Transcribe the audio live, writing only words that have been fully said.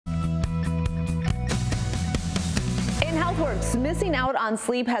HealthWorks, missing out on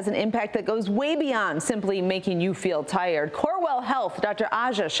sleep has an impact that goes way beyond simply making you feel tired. Corewell Health, Dr.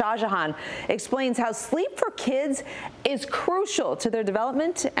 Asha Shajahan explains how sleep for kids is crucial to their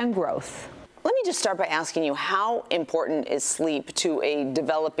development and growth. Let me just start by asking you, how important is sleep to a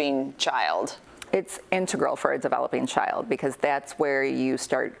developing child? It's integral for a developing child because that's where you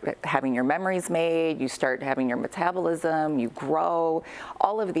start having your memories made, you start having your metabolism, you grow,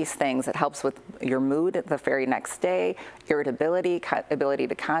 all of these things. It helps with your mood the very next day, irritability, ability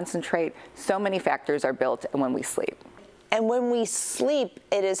to concentrate. So many factors are built when we sleep. And when we sleep,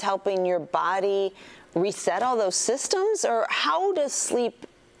 it is helping your body reset all those systems? Or how does sleep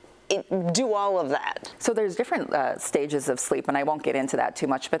do all of that? So there's different stages of sleep, and I won't get into that too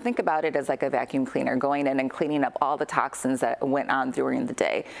much, but think about it as like a vacuum cleaner, going in and cleaning up all the toxins that went on during the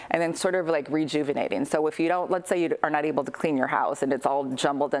day, and then sort of like rejuvenating. So if you don't, let's say you are not able to clean your house and it's all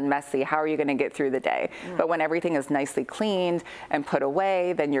jumbled and messy, how are you going to get through the day? But when everything is nicely cleaned and put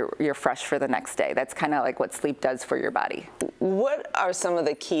away, then you're fresh for the next day. That's kind of like what sleep does for your body. What are some of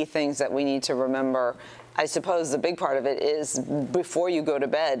the key things that we need to remember? I suppose the big part of it is before you go to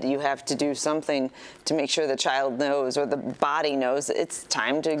bed, you have to do something to make sure the child knows or the body knows it's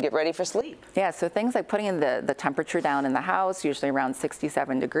time to get ready for sleep. Yeah, so things like putting the temperature down in the house, usually around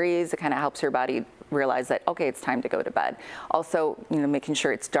 67 degrees, it kind of helps your body realize that, okay, it's time to go to bed. Also, making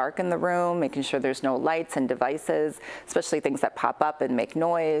sure it's dark in the room, making sure there's no lights and devices, especially things that pop up and make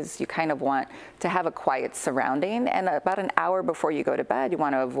noise. You kind of want to have a quiet surrounding, and about an hour before you go to bed, you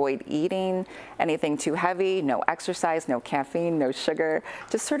want to avoid eating anything too heavy, no exercise, no caffeine, no sugar,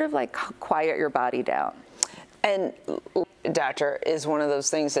 just sort of like quiet your body down. And doctor is one of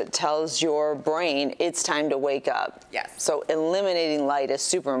those things that tells your brain it's time to wake up. Yes. So eliminating light is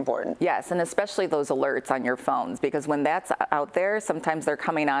super important. Yes, and especially those alerts on your phones, because when that's out there, sometimes they're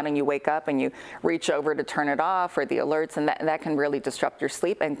coming on and you wake up and you reach over to turn it off, or the alerts, and that can really disrupt your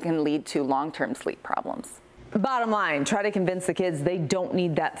sleep and can lead to long-term sleep problems. Bottom line, try to convince the kids they don't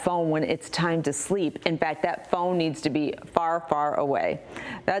need that phone when it's time to sleep. In fact, that phone needs to be far, far away.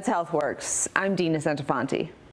 That's HealthWorks. I'm Dina Santafanti.